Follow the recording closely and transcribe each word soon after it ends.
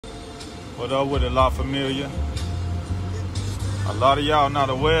What up with it, La Familia? A lot of y'all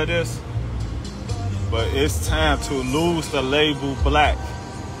not aware of this, but it's time to lose the label black.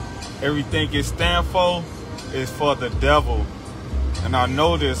 Everything it stands for is for the devil. And I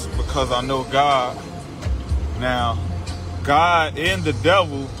know this because I know God. Now, God and the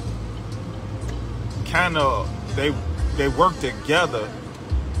devil kind of, they work together,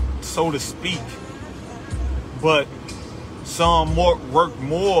 so to speak. But some work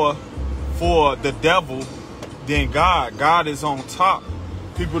more for the devil than God. God is on top.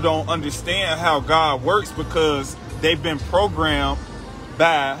 People don't understand how God works because they've been programmed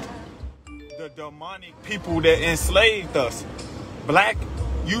by the demonic people that enslaved us. Black,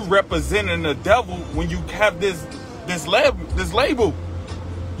 you representing the devil when you have this label.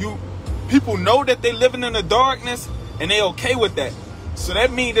 People know that they living in the darkness and they okay with that. So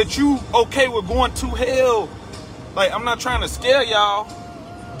that means that you okay with going to hell. Like, I'm not trying to scare y'all.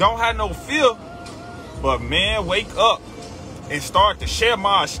 Don't have no fear. But man, wake up and start to share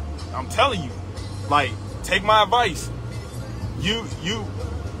my I'm telling you, like, take my advice. You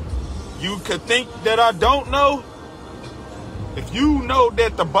could think that I don't know. If you know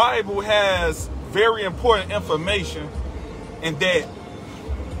that the Bible has very important information and that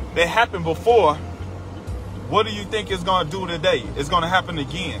happened before, what do you think it's going to do today? It's going to happen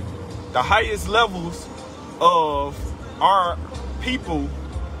again. The highest levels of our people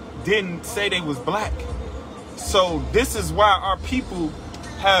didn't say they was black. So this is why our people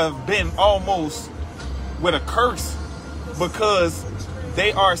have been almost with a curse, because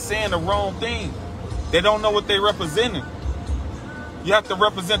they are saying the wrong thing. They don't know what they're representing. You have to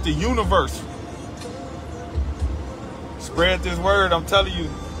represent the universe. Spread this word, I'm telling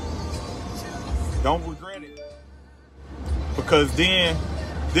you. Don't regret it. Because then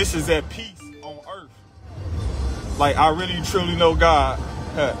this is at peace on earth. Like, I really truly know God.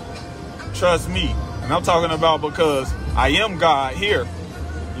 Trust me. And I'm talking about because I am God here.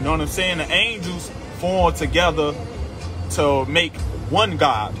 You know what I'm saying? The angels formed together to make one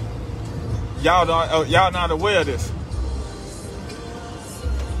God. Y'all not aware of this.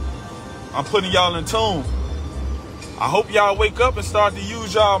 I'm putting y'all in tune. I hope y'all wake up and start to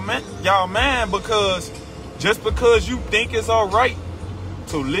use y'all mind, because just because you think it's all right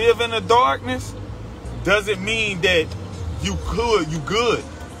to live in the darkness doesn't mean that you good.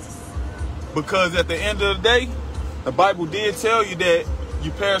 Because at the end of the day, the Bible did tell you that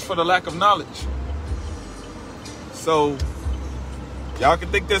you perish for the lack of knowledge. So y'all can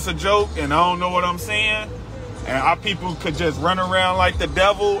think this a joke and I don't know what I'm saying, and our people could just run around like the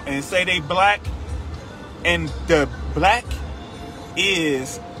devil and say they black, and the black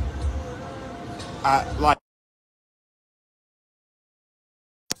is like,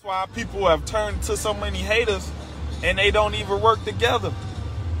 that's why people have turned to so many haters and they don't even work together.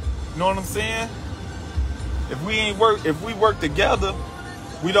 You know what I'm saying? If we work together,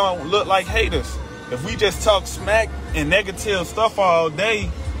 we don't look like haters. If we just talk smack and negative stuff all day,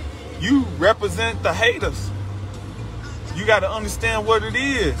 you represent the haters. You got to understand what it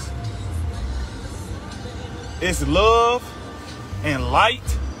is. It's love and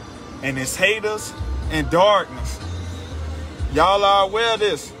light, and it's haters and darkness. Y'all are aware of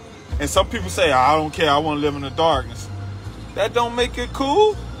this. And some people say, I don't care, I want to live in the darkness. That don't make it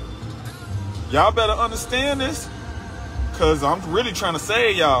cool. Y'all better understand this, because I'm really trying to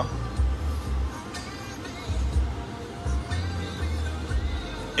save y'all.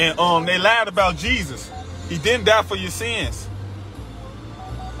 And they lied about Jesus. He didn't die for your sins.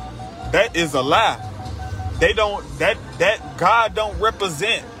 That is a lie. That God don't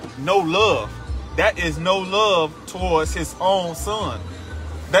represent no love. That is no love towards his own son.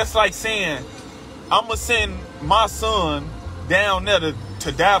 That's like saying, I'm going to send my son down there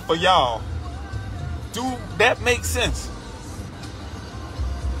to die for y'all. Do that make sense?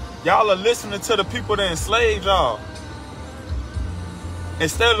 Y'all are listening to the people that enslaved y'all,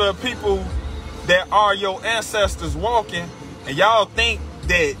 instead of the people that are your ancestors walking, and y'all think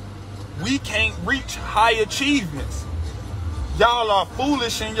that we can't reach high achievements. Y'all are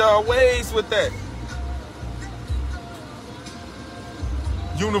foolish in your ways with that.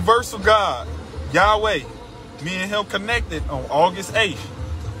 Universal God, Yahweh, me and him connected on August 8th.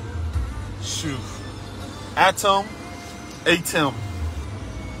 Shoot. Atom.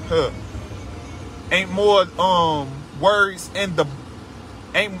 Ain't more words in the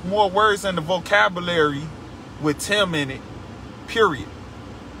vocabulary with Tim in it. Period.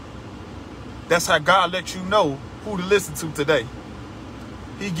 That's how God lets you know who to listen to today.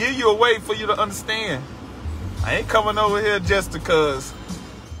 He give you a way for you to understand. I ain't coming over here just because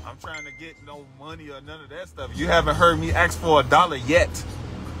I'm trying to get no money or none of that stuff. You haven't heard me ask for $1 yet.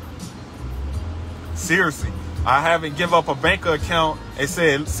 Seriously. I haven't give up a bank account and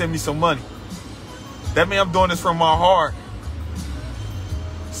said, send me some money. That means I'm doing this from my heart.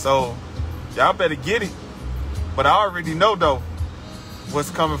 So, y'all better get it. But I already know, though,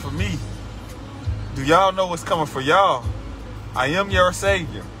 what's coming for me. Do y'all know what's coming for y'all? I am your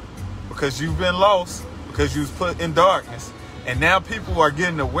Savior. Because you've been lost. Because you was put in darkness. And now people are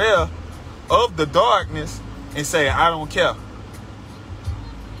getting aware of the darkness and say, I don't care.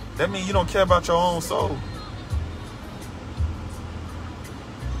 That means you don't care about your own soul.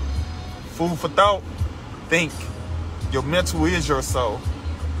 Food for thought. Think. Your mental is your soul.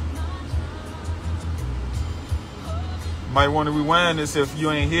 Might want to rewind this if you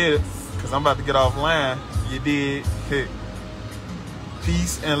ain't hear it, because I'm about to get offline. You did.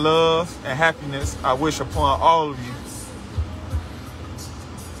 Peace and love and happiness I wish upon all of you.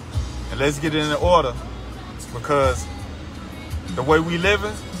 And let's get it in order, because the way we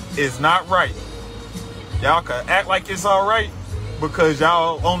living is not right. Y'all can act like it's all right because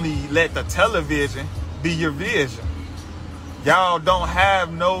y'all only let the television be your vision. Y'all don't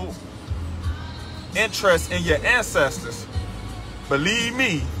have no interest in your ancestors. Believe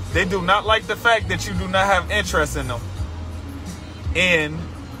me, they do not like the fact that you do not have interest in them. And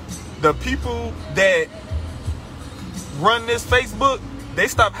the people that run this Facebook, they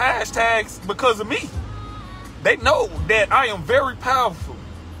stop hashtags because of me. They know that I am very powerful.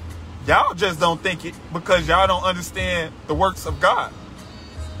 Y'all just don't think it because y'all don't understand the works of God.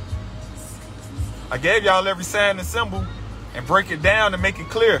 I gave y'all every sign and symbol and break it down and make it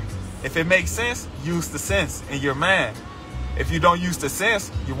clear. If it makes sense, use the sense in your mind. If you don't use the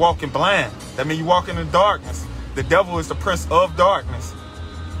sense, you're walking blind. That means you're walking in darkness. The devil is the prince of darkness.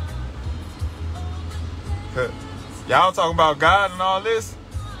 Y'all talking about God and all this.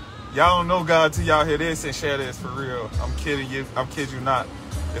 Y'all don't know God till y'all hear this and share this for real. I'm kidding you. I'm kidding you not.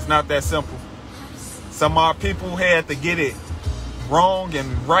 It's not that simple. Some of our people had to get it wrong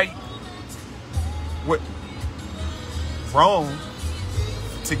and right. Wrong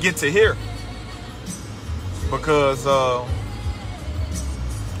to get to here. Because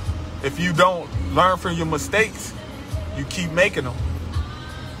if you don't learn from your mistakes, you keep making them.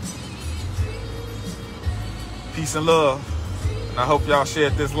 Peace and love. And I hope y'all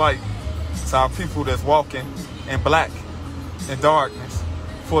shared this light to our people that's walking in black and darkness,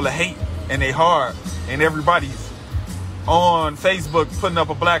 full of hate and they heart, and everybody's on Facebook putting up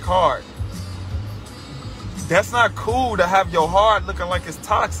a black heart. That's not cool to have your heart looking like it's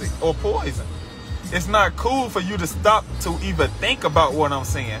toxic or poison. It's not cool for you to stop to even think about what I'm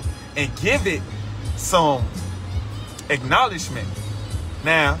saying and give it some acknowledgement.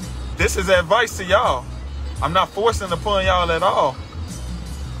 Now, this is advice to y'all. I'm not forcing upon y'all at all.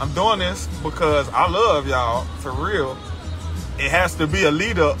 I'm doing this because I love y'all, for real. It has to be a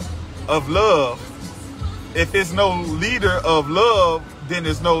leader of love. If it's no leader of love, then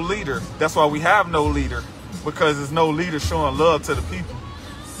there's no leader. That's why we have no leader, because there's no leader showing love to the people.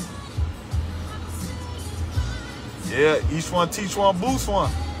 Yeah, each one teach one, boost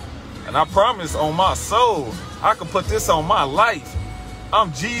one. And I promise on my soul, I can put this on my life.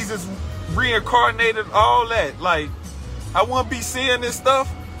 I'm Jesus reincarnated, all that. Like, I wouldn't be seeing this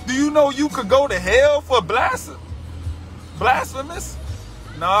stuff. Do you know you could go to hell for blasphemous?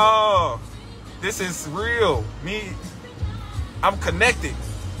 No, this is real. Me, I'm connected.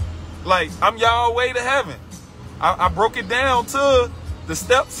 Like, I'm y'all way to heaven. I broke it down to the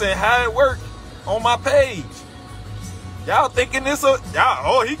steps and how it worked on my page. Y'all thinking this,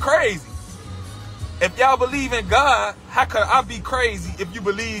 oh, he crazy. If y'all believe in God, how could I be crazy if you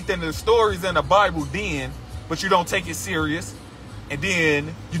believed in the stories in the Bible then, but you don't take it serious, and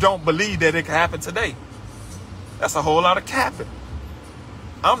then you don't believe that it can happen today? That's a whole lot of capping.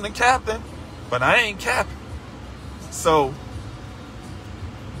 I'm the captain, but I ain't capping. So,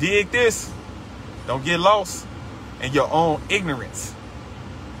 dig this. Don't get lost in your own ignorance,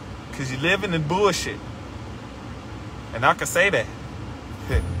 because you're living in bullshit. And I can say that.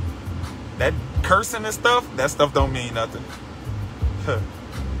 That cursing and stuff, that stuff don't mean nothing.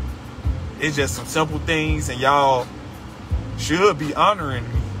 It's just some simple things, and y'all should be honoring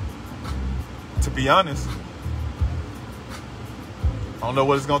me, to be honest. I don't know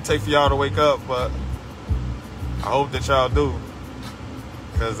what it's going to take for y'all to wake up, but I hope that y'all do.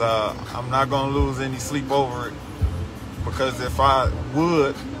 Because I'm not going to lose any sleep over it. Because if I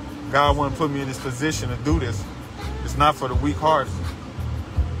would, God wouldn't put me in this position to do this. It's not for the weak-hearted.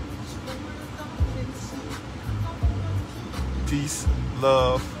 Peace,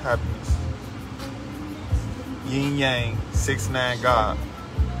 love, happiness. Yin Yang, 6ix9ine God.